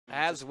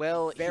As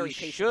well, very he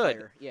patient should.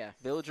 player. Yeah.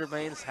 Villager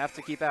mains have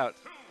to keep out.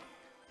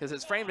 Because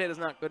his frame rate is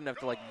not good enough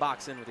to, like,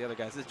 box in with the other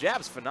guys. His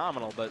jab's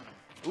phenomenal, but...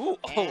 Ooh,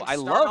 oh, I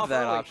love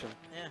that option.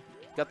 Yeah.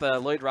 Got the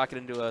Lloyd Rocket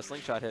into a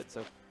slingshot hit,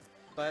 so...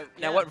 But,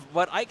 yeah. Now,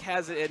 what Ike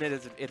has in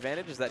his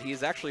advantage is that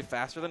he's actually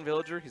faster than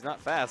Villager. He's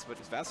not fast, but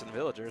he's faster than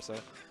Villager, so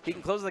he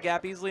can close the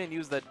gap easily and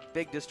use that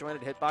big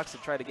disjointed hitbox to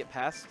try to get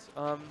past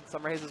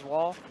Summerhays'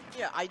 wall.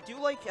 Yeah, I do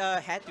like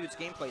Hat Dude's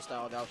gameplay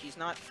style, though. He's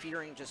not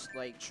fearing just,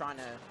 like, trying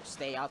to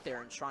stay out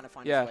there and trying to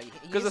find his way.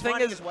 He's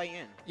finding his way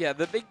in. Yeah,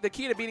 the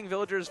key to beating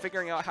Villager is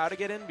figuring out how to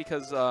get in,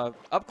 because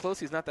up close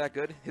he's not that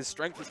good. His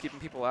strength is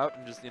keeping people out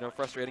and just, you know,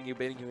 frustrating you,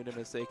 baiting you into a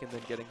mistake, and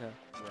then getting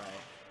Right.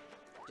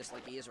 Just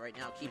like he is right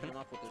now, keeping him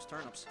up with those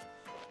turnips.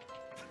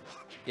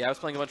 Yeah, I was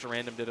playing a bunch of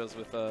random dittos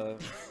with a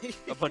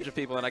bunch of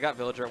people, and I got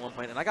Villager at one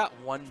point, and I got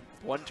one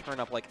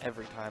turnip like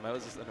every time. I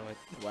was just annoyed.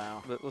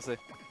 Wow. But we'll see.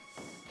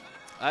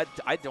 I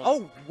don't.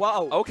 Oh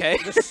wow. Okay.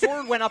 The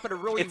sword went up at a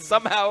really. It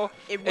somehow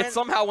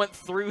went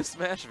through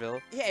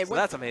Smashville. Yeah, so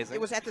that's amazing.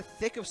 It was at the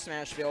thick of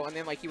Smashville, and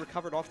then like he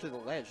recovered off to the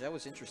ledge. That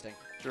was interesting.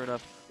 Sure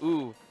enough.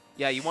 Ooh.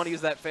 Yeah, you want to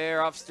use that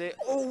fair off stage.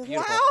 Oh,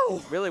 beautiful.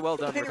 Wow! Really well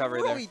done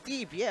recovery really there.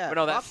 deep, yeah. But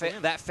no,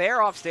 that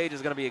fair off stage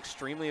is going to be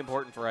extremely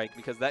important for Ike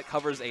because that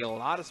covers a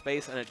lot of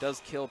space and it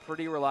does kill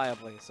pretty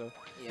reliably. So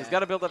he's got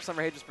to build up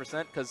Summerhays'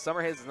 percent because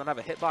Summerhays does not have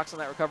a hitbox on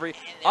that recovery.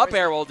 Up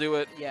air will do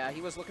it. Yeah, he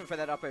was looking for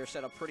that up air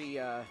setup pretty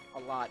a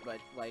lot, but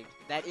like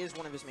that is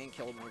one of his main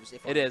kill moves.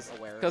 If it is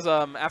because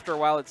after a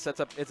while it sets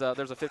up. There's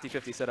a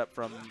 50-50 setup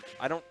from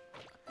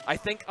I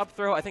think up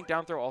throw. I think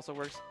down throw also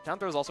works. Down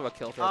throw is also a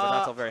kill throw, but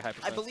not so very high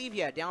percent. I believe,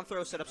 yeah, down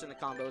throw setups into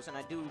combos, and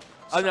I do.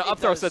 Oh no, up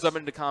throw sets up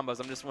into combos.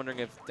 I'm just wondering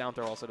if down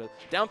throw also does.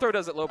 Down throw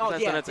does it low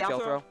percent, then it's a kill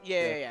throw.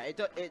 Yeah.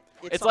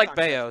 It's like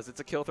Bayo's. It's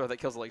a kill throw that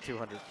kills at like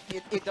 200.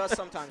 It does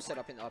sometimes set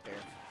up into up air.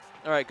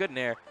 All right, good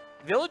nair.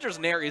 Villager's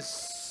nair is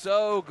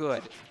so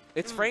good.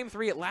 It's frame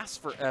 3. It lasts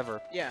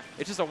forever. Yeah.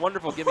 It's just a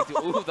wonderful gimmick.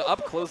 Ooh, the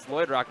up close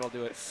Lloyd Rocket will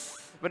do it.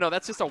 But no,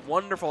 that's just a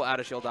wonderful out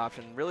of shield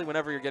option. Really,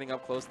 whenever you're getting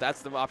up close,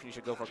 that's the option you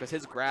should go for because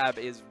his grab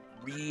is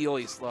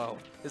really slow.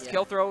 His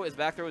kill throw, his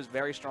back throw is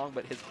very strong,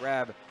 but his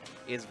grab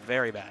is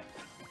very bad.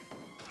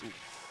 Ooh.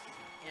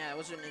 Yeah, it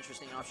was an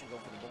interesting option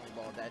going for the bowling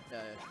ball that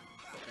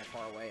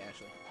far away,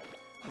 actually.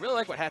 I really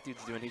like what Hat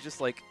Dude's doing. He's just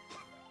like,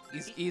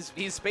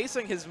 he's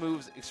spacing his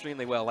moves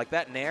extremely well. Like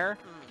that nair,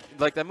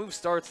 like that move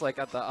starts like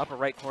at the upper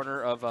right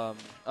corner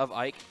of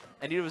Ike.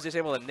 And he was just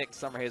able to nick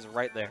Summerhays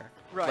right there.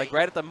 Right. Like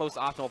right at the most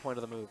optimal point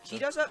of the move. So.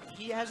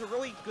 He has a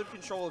really good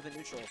control of the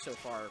neutral so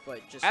far,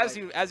 but just as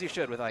you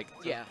should with Ike.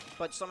 So. Yeah,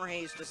 but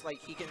Summerhays just like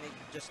he can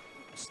just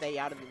stay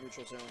out of the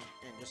neutral zone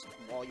and just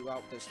wall you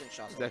out with those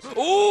slingshots.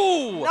 Exactly.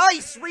 Ooh!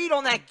 Nice read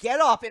on that get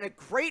up and a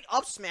great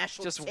up smash.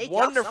 Just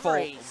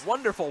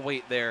wonderful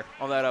weight there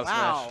on that up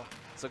smash.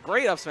 It's a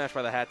great up smash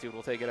by the Hat Dude.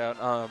 We'll take it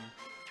out.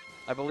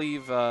 I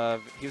believe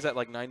he was at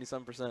like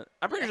 90-some%.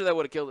 I'm pretty sure that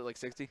would have killed it like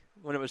 60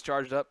 when it was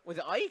charged up. With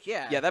the Ike,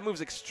 yeah. Yeah, that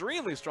move's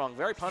extremely strong,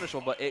 very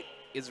punishable, but it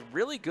is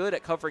really good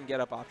at covering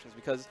get-up options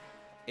because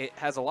it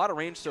has a lot of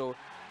range. So,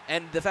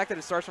 and the fact that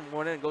it starts from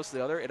one end and goes to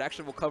the other, it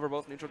actually will cover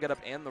both neutral get-up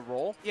and the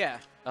roll. Yeah.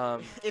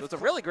 So it's a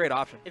really great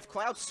option. If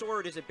Cloud's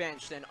sword is a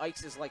bench, then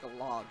Ike's is like a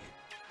log.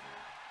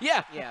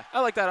 Yeah. Yeah. I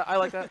like that. I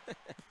like that.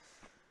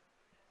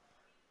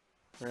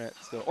 All right,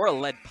 let's go. Or a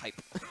lead pipe.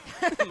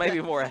 Might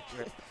be more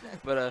accurate.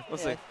 But we'll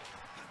see.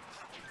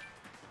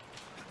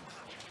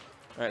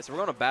 All right, so we're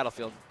going to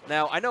Battlefield.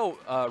 Now, I know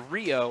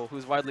Rio,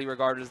 who's widely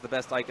regarded as the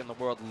best Ike in the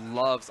world,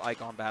 loves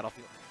Ike on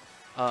Battlefield.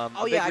 A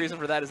big reason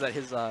for that is that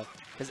his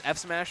F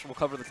smash will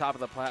cover the top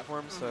of the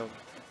platform, so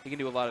he can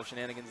do a lot of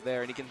shenanigans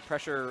there, and he can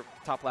pressure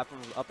top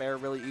platforms with up air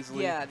really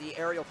easily. Yeah, the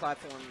aerial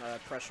platform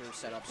pressure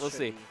setups. We'll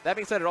see. That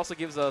being said, it also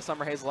gives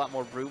Summerhays a lot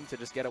more room to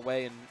just get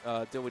away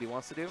and do what he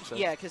wants to do. So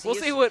yeah, because we'll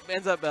see what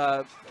ends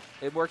up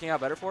it working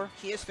out better for.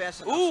 He is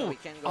fast enough, so he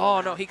can go Oh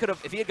around. no, he could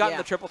have. If he had gotten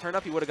the triple turn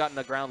up, he would have gotten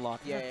the ground lock.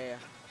 Yeah.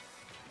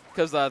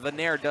 Because the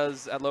nair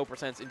does, at low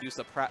percents, induce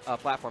a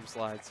platform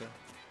slide. So.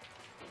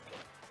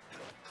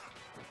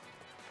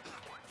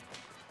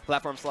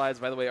 Platform slides,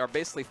 by the way, are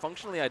basically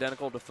functionally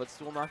identical to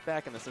footstool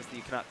knockback in the sense that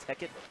you cannot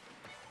tech it.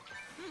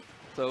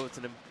 So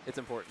it's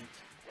important.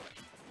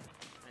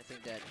 I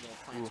think that little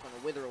plant's going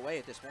to wither away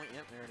at this point.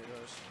 Yep, there it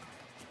goes.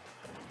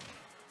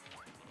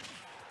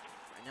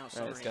 Right now,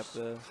 Summerhays got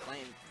the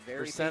playing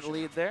very percent patient.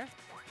 lead there.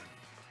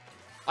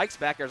 Ike's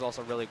back air is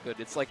also really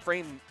good. It's like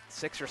frame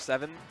 6 or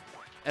 7.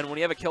 And when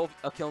you have a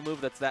kill move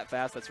that's that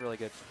fast, that's really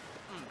good.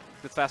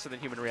 It's faster than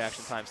human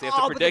reaction time, so you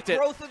have to predict but the it.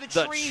 growth of the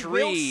tree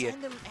will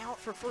send him out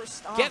for first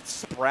stop. Get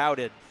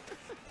sprouted.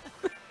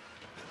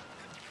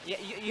 Yeah,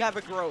 you have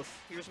a growth.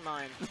 Here's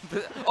mine.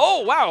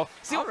 Oh wow!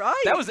 See, all right.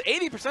 That was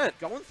 80%.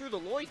 Going through the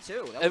Lloyd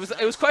too. It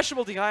was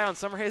questionable DI on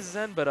Summerhays'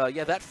 end, but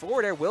yeah, that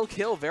forward air will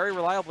kill very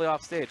reliably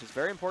off stage. It's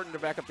very important to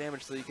back up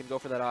damage so you can go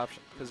for that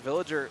option. Because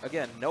Villager,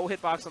 again, no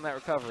hitbox on that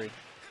recovery.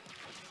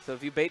 So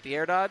if you bait the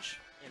air dodge.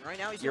 And right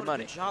now he's doing a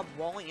good job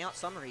walling out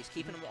Summerhays,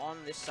 keeping him on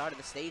this side of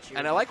the stage here.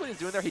 And I like what he's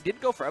doing there. He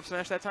didn't go for up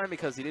smash that time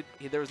because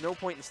there was no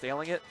point in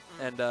staling it.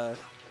 And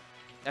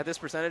at this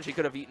percentage, he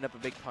could have eaten up a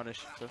big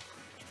punish. So.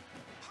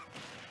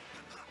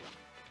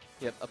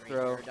 Yep, up Great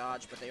throw. air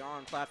dodge, but they are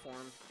on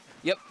platform.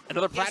 Yep,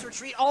 another Yes,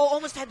 retreat. Oh,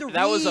 almost had the read.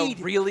 That was a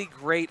really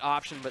great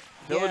option, but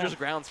Villager's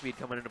ground speed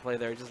coming into play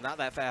there. He's just not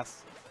that fast.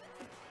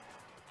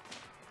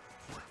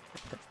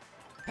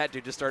 That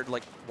dude just started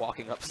like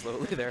walking up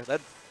slowly there.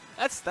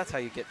 That's how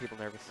you get people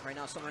nervous. Right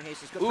now,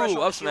 Summerhays is good.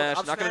 Ooh, up smash.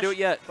 Not going to do it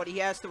yet. But he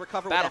has to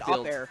recover with that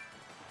up air.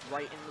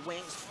 Right in the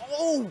wings.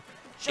 Oh!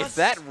 If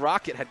that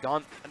rocket had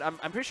gone, I'm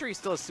pretty sure he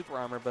still has super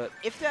armor, but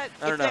if that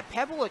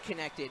pebble had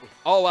connected.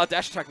 Oh wow,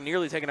 dash attack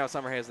nearly taking out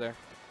Summerhays there.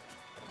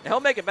 He'll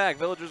make it back.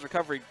 Villager's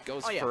recovery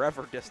goes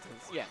forever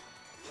distance. Yeah.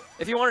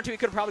 If he wanted to, he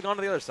could have probably gone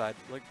to the other side.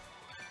 Like.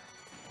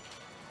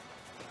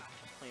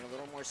 Playing a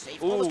little more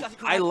safe. Ooh,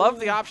 I love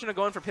the option of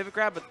going for pivot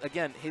grab, but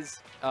again, his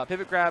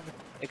pivot grab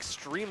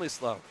extremely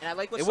slow. And I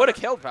like what it would have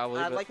killed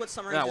probably. I like what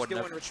Summerhays is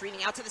doing,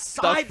 retreating out to the The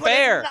side.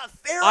 fair. But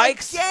fair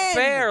Ike's again.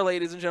 fair,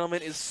 ladies and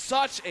gentlemen, is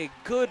such a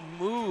good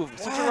move.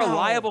 Such a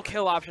reliable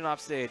kill option off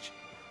stage.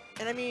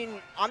 And I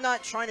mean, I'm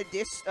not trying to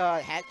diss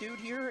Hat Dude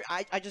here.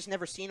 I just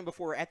never seen him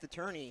before at the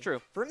tourney. True.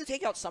 For him to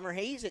take out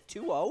Summerhays at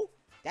 2-0,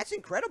 that's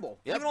incredible.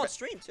 Yep. Even on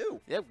stream too.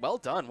 Yeah, well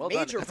done, well done.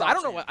 Major I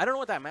don't know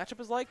what that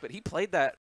matchup is like, but he played that